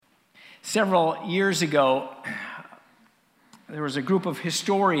Several years ago, there was a group of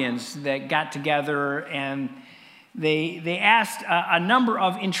historians that got together and they asked a number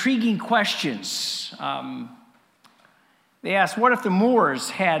of intriguing questions. They asked, what if the Moors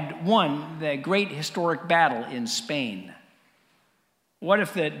had won the great historic battle in Spain? What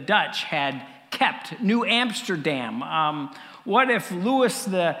if the Dutch had kept New Amsterdam? What if Louis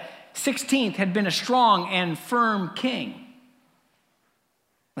the 16th had been a strong and firm king?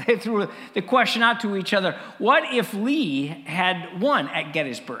 They threw the question out to each other, what if Lee had won at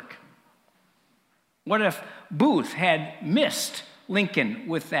Gettysburg? What if Booth had missed Lincoln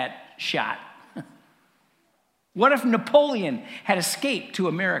with that shot? What if Napoleon had escaped to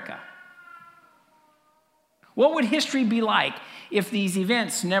America? What would history be like if these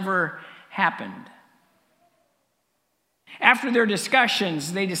events never happened? After their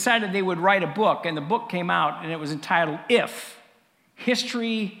discussions, they decided they would write a book, and the book came out, and it was entitled, If,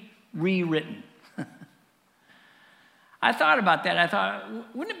 History Rewritten. I thought about that. I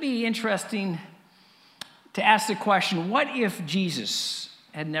thought, wouldn't it be interesting to ask the question, what if Jesus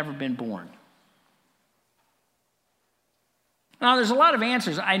had never been born? Now, there's a lot of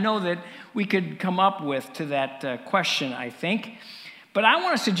answers I know that we could come up with to that question, I think. But I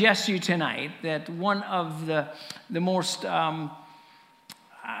want to suggest to you tonight that one of the most, I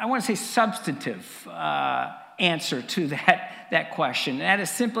want to say substantive answer to that question. And that is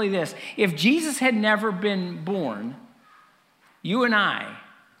simply this. If Jesus had never been born, you and I,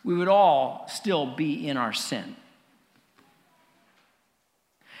 we would all still be in our sin.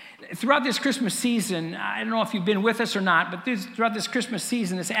 Throughout this Christmas season, I don't know if you've been with us or not, but throughout this Christmas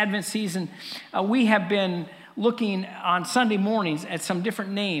season, this Advent season, we have been looking on Sunday mornings at some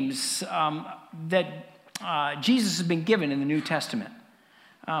different names that Jesus has been given in the New Testament.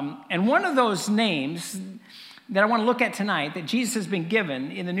 And one of those names that I want to look at tonight that Jesus has been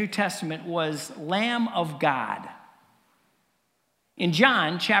given in the New Testament was Lamb of God. In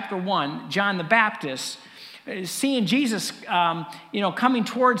John chapter 1, John the Baptist, seeing Jesus, coming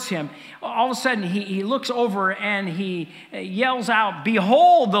towards him, all of a sudden he looks over and he yells out,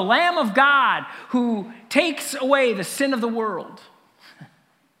 "Behold, the Lamb of God who takes away the sin of the world."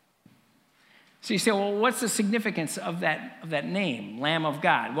 So you say, well, what's the significance of that name, Lamb of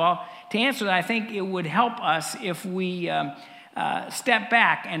God? Well, to answer that, I think it would help us if we step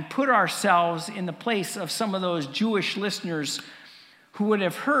back and put ourselves in the place of some of those Jewish listeners who would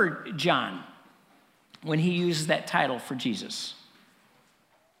have heard John when he uses that title for Jesus.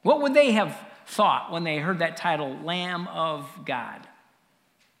 What would they have thought when they heard that title, Lamb of God?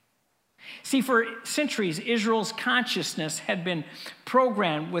 See, for centuries, Israel's consciousness had been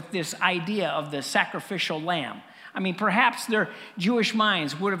programmed with this idea of the sacrificial lamb. I mean, perhaps their Jewish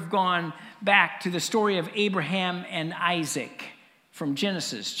minds would have gone back to the story of Abraham and Isaac from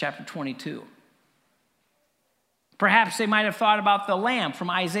Genesis chapter 22. Perhaps they might have thought about the lamb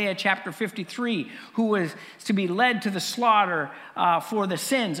from Isaiah chapter 53, who was to be led to the slaughter for the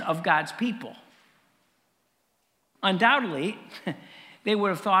sins of God's people. Undoubtedly, they would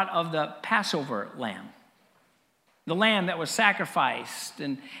have thought of the Passover lamb, the lamb that was sacrificed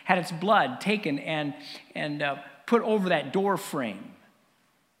and had its blood taken and put over that door frame.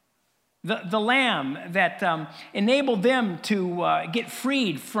 The lamb that enabled them to get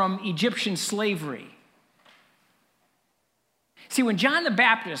freed from Egyptian slavery. See, when John the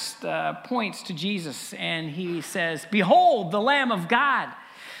Baptist points to Jesus and he says, "Behold, the Lamb of God,"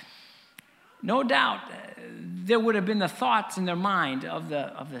 no doubt there would have been the thoughts in their mind of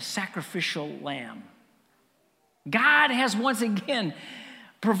the sacrificial lamb. God has once again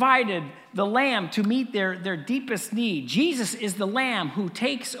provided the lamb to meet their deepest need. Jesus is the lamb who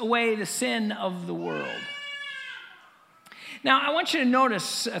takes away the sin of the world. Now, I want you to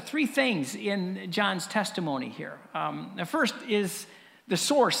notice three things in John's testimony here. The first is the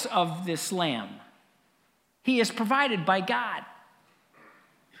source of this lamb. He is provided by God.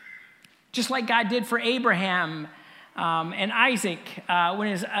 Just like God did for Abraham and Isaac, when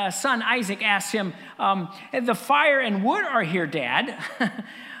his son Isaac asked him, "The fire and wood are here, Dad,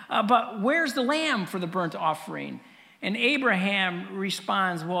 but where's the lamb for the burnt offering?" And Abraham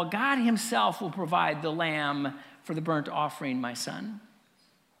responds, "Well, God himself will provide the lamb for the burnt offering, my son."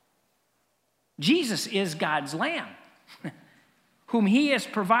 Jesus is God's lamb, whom he has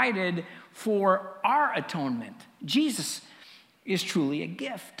provided for our atonement. Jesus is truly a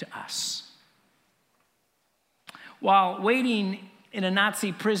gift to us. While waiting in a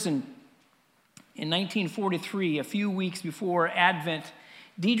Nazi prison in 1943, a few weeks before Advent,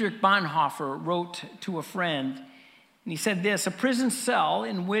 Dietrich Bonhoeffer wrote to a friend, and he said this: "A prison cell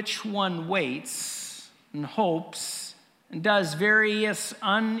in which one waits and hopes and does various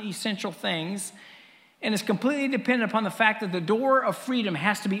unessential things, and is completely dependent upon the fact that the door of freedom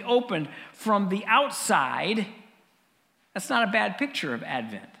has to be opened from the outside, that's not a bad picture of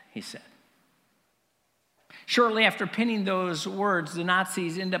Advent, he said. Shortly after penning those words, the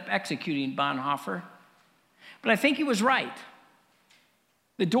Nazis end up executing Bonhoeffer. But I think he was right.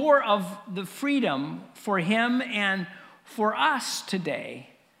 The door of the freedom for him and for us today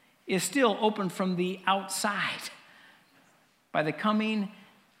is still open from the outside by the coming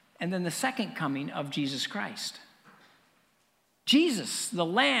and then the second coming of Jesus Christ. Jesus, the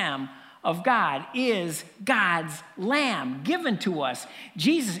Lamb of God, is God's Lamb given to us.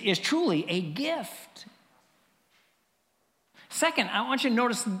 Jesus is truly a gift. Second, I want you to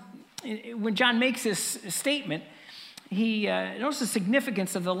notice when John makes this statement, he notice the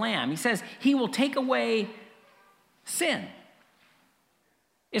significance of the Lamb. He says, he will take away sin.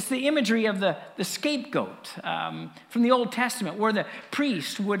 It's the imagery of the scapegoat from the Old Testament, where the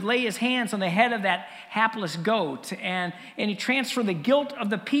priest would lay his hands on the head of that hapless goat, and he transferred the guilt of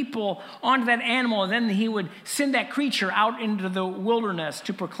the people onto that animal, and then he would send that creature out into the wilderness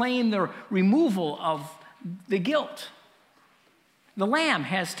to proclaim the removal of the guilt. The Lamb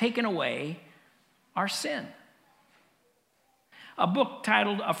has taken away our sin. A book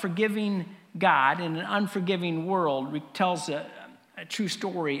titled A Forgiving God in an Unforgiving World tells a true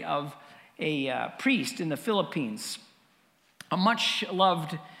story of a priest in the Philippines, a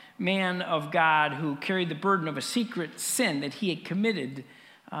much-loved man of God who carried the burden of a secret sin that he had committed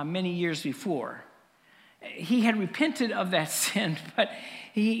many years before. He had repented of that sin, but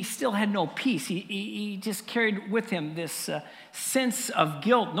he still had no peace. He just carried with him this sense of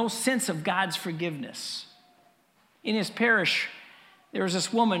guilt, no sense of God's forgiveness. In his parish, there was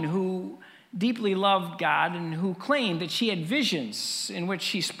this woman who deeply loved God and who claimed that she had visions in which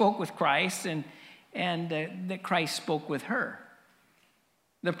she spoke with Christ and that Christ spoke with her.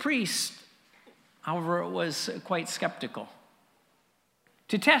 The priest, however, was quite skeptical.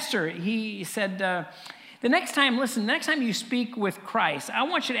 To test her, he said, the next time you speak with Christ, I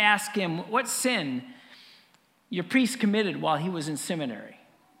want you to ask him what sin your priest committed while he was in seminary.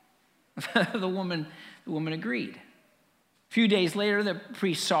 The woman agreed. A few days later, the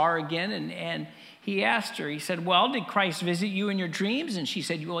priest saw her again, and he asked her, he said, well, did Christ visit you in your dreams? And she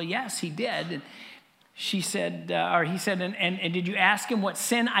said, well, yes, he did. And he said, and did you ask him what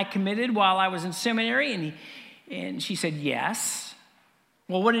sin I committed while I was in seminary? And she said, yes.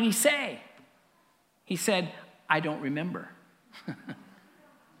 Well, what did he say? He said, I don't remember.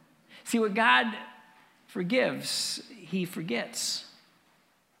 See, what God forgives, he forgets.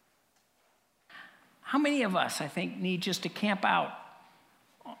 How many of us, I think, need just to camp out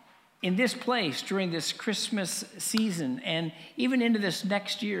in this place during this Christmas season and even into this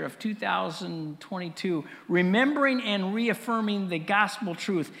next year of 2022, remembering and reaffirming the gospel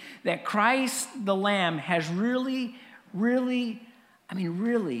truth that Christ the Lamb has really,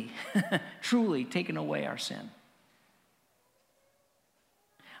 truly taken away our sin.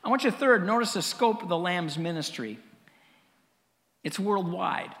 I want you to third, notice the scope of the Lamb's ministry. It's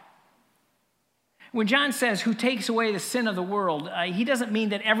worldwide. When John says, who takes away the sin of the world, he doesn't mean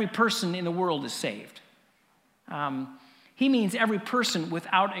that every person in the world is saved. He means every person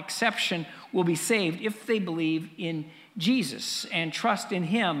without exception will be saved if they believe in Jesus and trust in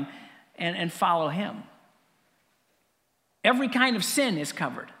him and follow him. Every kind of sin is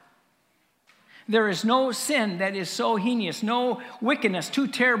covered. There is no sin that is so heinous, no wickedness too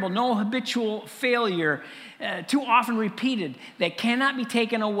terrible, no habitual failure too often repeated that cannot be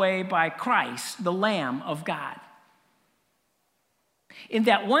taken away by Christ, the Lamb of God. In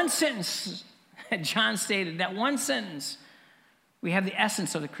that one sentence that John stated, that one sentence, we have the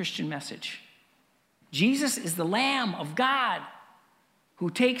essence of the Christian message. Jesus is the Lamb of God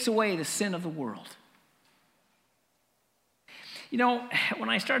who takes away the sin of the world. You know, when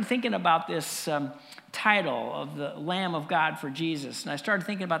I started thinking about this title of the Lamb of God for Jesus, and I started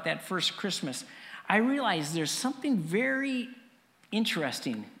thinking about that first Christmas, I realized there's something very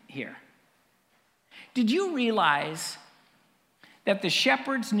interesting here. Did you realize that the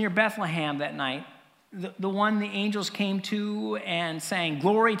shepherds near Bethlehem that night, the one the angels came to and sang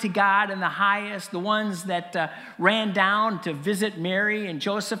glory to God in the highest, the ones that ran down to visit Mary and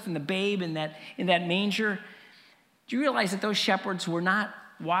Joseph and the babe in that manger, do you realize that those shepherds were not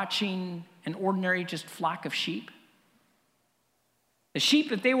watching an ordinary just flock of sheep? The sheep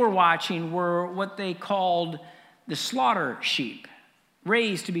that they were watching were what they called the slaughter sheep,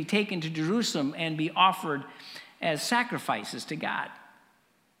 raised to be taken to Jerusalem and be offered as sacrifices to God.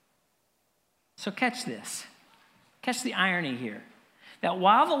 So catch this. Catch the irony here. That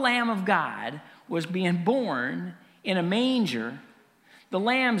while the Lamb of God was being born in a manger, the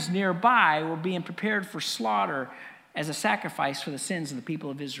lambs nearby were being prepared for slaughter as a sacrifice for the sins of the people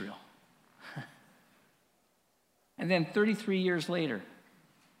of Israel. And then 33 years later,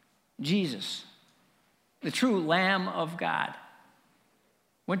 Jesus, the true Lamb of God,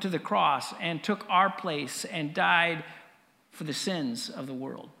 went to the cross and took our place and died for the sins of the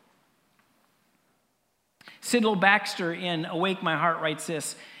world. Sidlow Baxter in Awake My Heart writes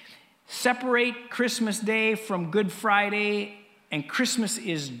this: separate Christmas Day from Good Friday, and Christmas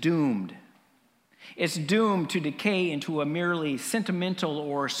is doomed. It's doomed to decay into a merely sentimental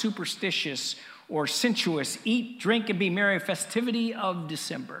or superstitious or sensuous eat, drink, and be merry festivity of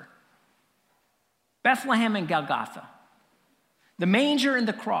December. Bethlehem and Golgotha, the manger and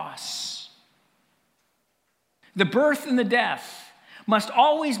the cross, the birth and the death must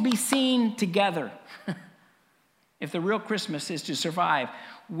always be seen together if the real Christmas is to survive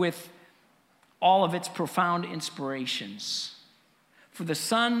with all of its profound inspirations. For the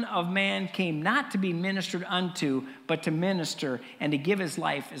Son of Man came not to be ministered unto, but to minister and to give his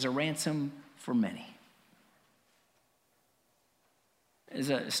life as a ransom for many. There's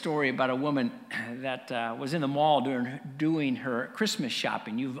a story about a woman that was in the mall doing her Christmas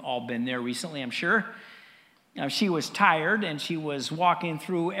shopping. You've all been there recently, I'm sure. She was tired, and she was walking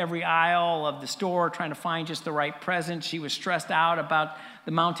through every aisle of the store trying to find just the right present. She was stressed out about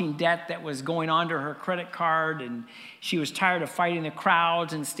the mounting debt that was going onto her credit card, and she was tired of fighting the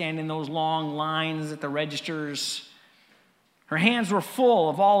crowds and standing in those long lines at the registers. Her hands were full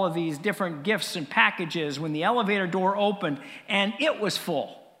of all of these different gifts and packages when the elevator door opened, and it was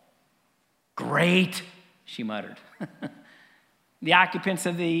full. Great, she muttered. The occupants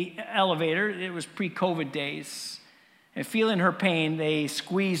of the elevator, it was pre-COVID days, and feeling her pain, they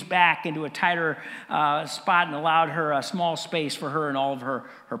squeezed back into a tighter spot and allowed her a small space for her and all of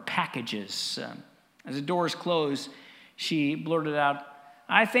her packages. As the doors closed, she blurted out,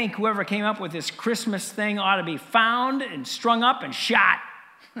 "I think whoever came up with this Christmas thing ought to be found and strung up and shot."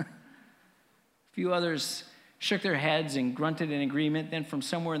 A few others shook their heads and grunted in agreement. Then from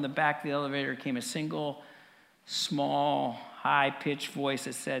somewhere in the back of the elevator came a single, small, high-pitched voice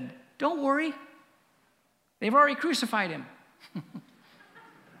that said, "Don't worry, they've already crucified him."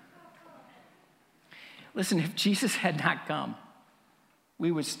 Listen, if Jesus had not come,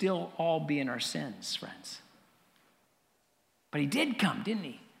 we would still all be in our sins, friends. But he did come, didn't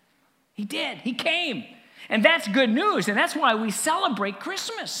he? He did. He came. And that's good news, and that's why we celebrate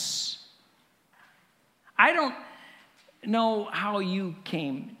Christmas. I don't know how you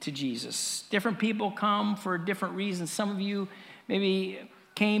came to Jesus. Different people come for different reasons. Some of you maybe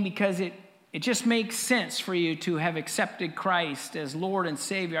came because it just makes sense for you to have accepted Christ as Lord and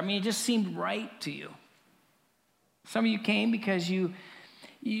Savior. I mean, it just seemed right to you. Some of you came because you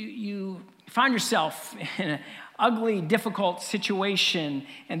found yourself in an ugly, difficult situation,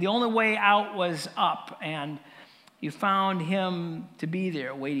 and the only way out was up, and you found him to be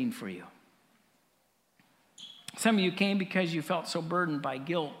there waiting for you. Some of you came because you felt so burdened by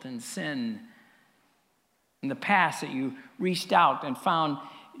guilt and sin in the past that you reached out and found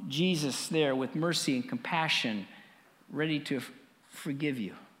Jesus there with mercy and compassion, ready to forgive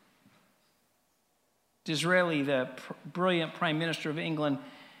you. Disraeli, the brilliant Prime Minister of England,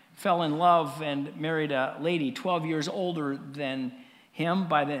 fell in love and married a lady 12 years older than him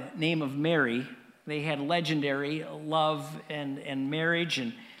by the name of Mary. They had legendary love and marriage,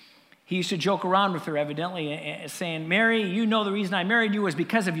 and he used to joke around with her, evidently, saying, "Mary, you know the reason I married you was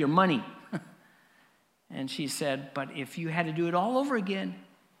because of your money." And she said, "But if you had to do it all over again,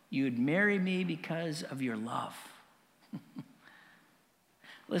 you'd marry me because of your love."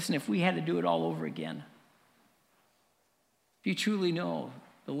 Listen, if we had to do it all over again, if you truly know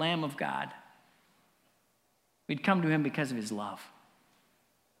the Lamb of God, we'd come to him because of his love.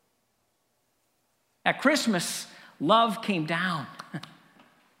 At Christmas, love came down.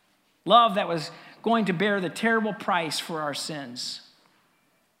 Love that was going to bear the terrible price for our sins.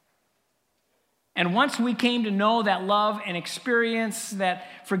 And once we came to know that love and experience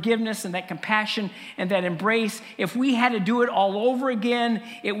that forgiveness and that compassion and that embrace, if we had to do it all over again,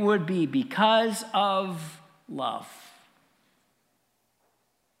 it would be because of love.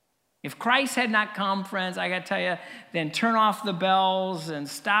 If Christ had not come, friends, I got to tell you, then turn off the bells and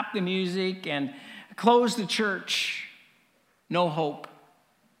stop the music and close the church. No hope.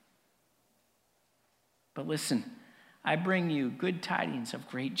 But listen, I bring you good tidings of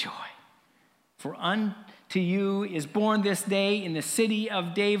great joy. For unto you is born this day in the city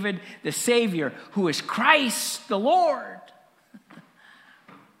of David the Savior, who is Christ the Lord.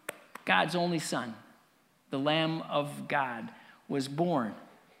 God's only Son, the Lamb of God, was born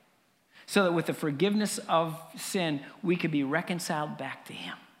so that with the forgiveness of sin, we could be reconciled back to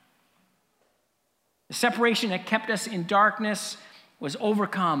him. The separation that kept us in darkness was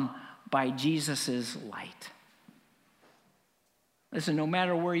overcome by Jesus' light. Listen, no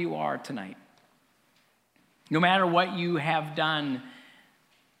matter where you are tonight, no matter what you have done,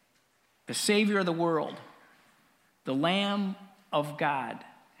 the Savior of the world, the Lamb of God,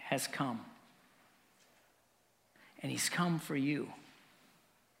 has come. And he's come for you.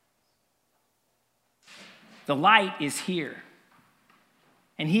 The light is here.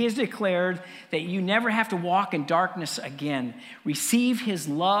 And he has declared that you never have to walk in darkness again. Receive his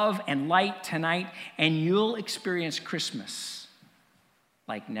love and light tonight, and you'll experience Christmas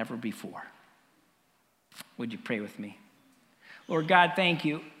like never before. Would you pray with me? Lord God, thank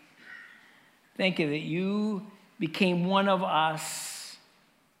you. Thank you that you became one of us.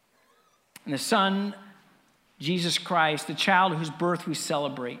 And the Son, Jesus Christ, the child whose birth we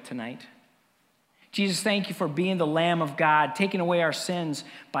celebrate tonight. Jesus, thank you for being the Lamb of God, taking away our sins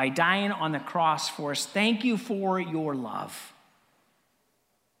by dying on the cross for us. Thank you for your love.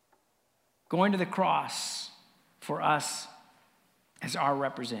 Going to the cross for us as our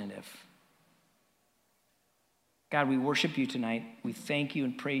representative. God, we worship you tonight. We thank you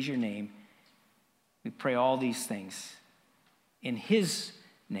and praise your name. We pray all these things in his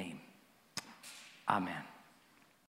name. Amen.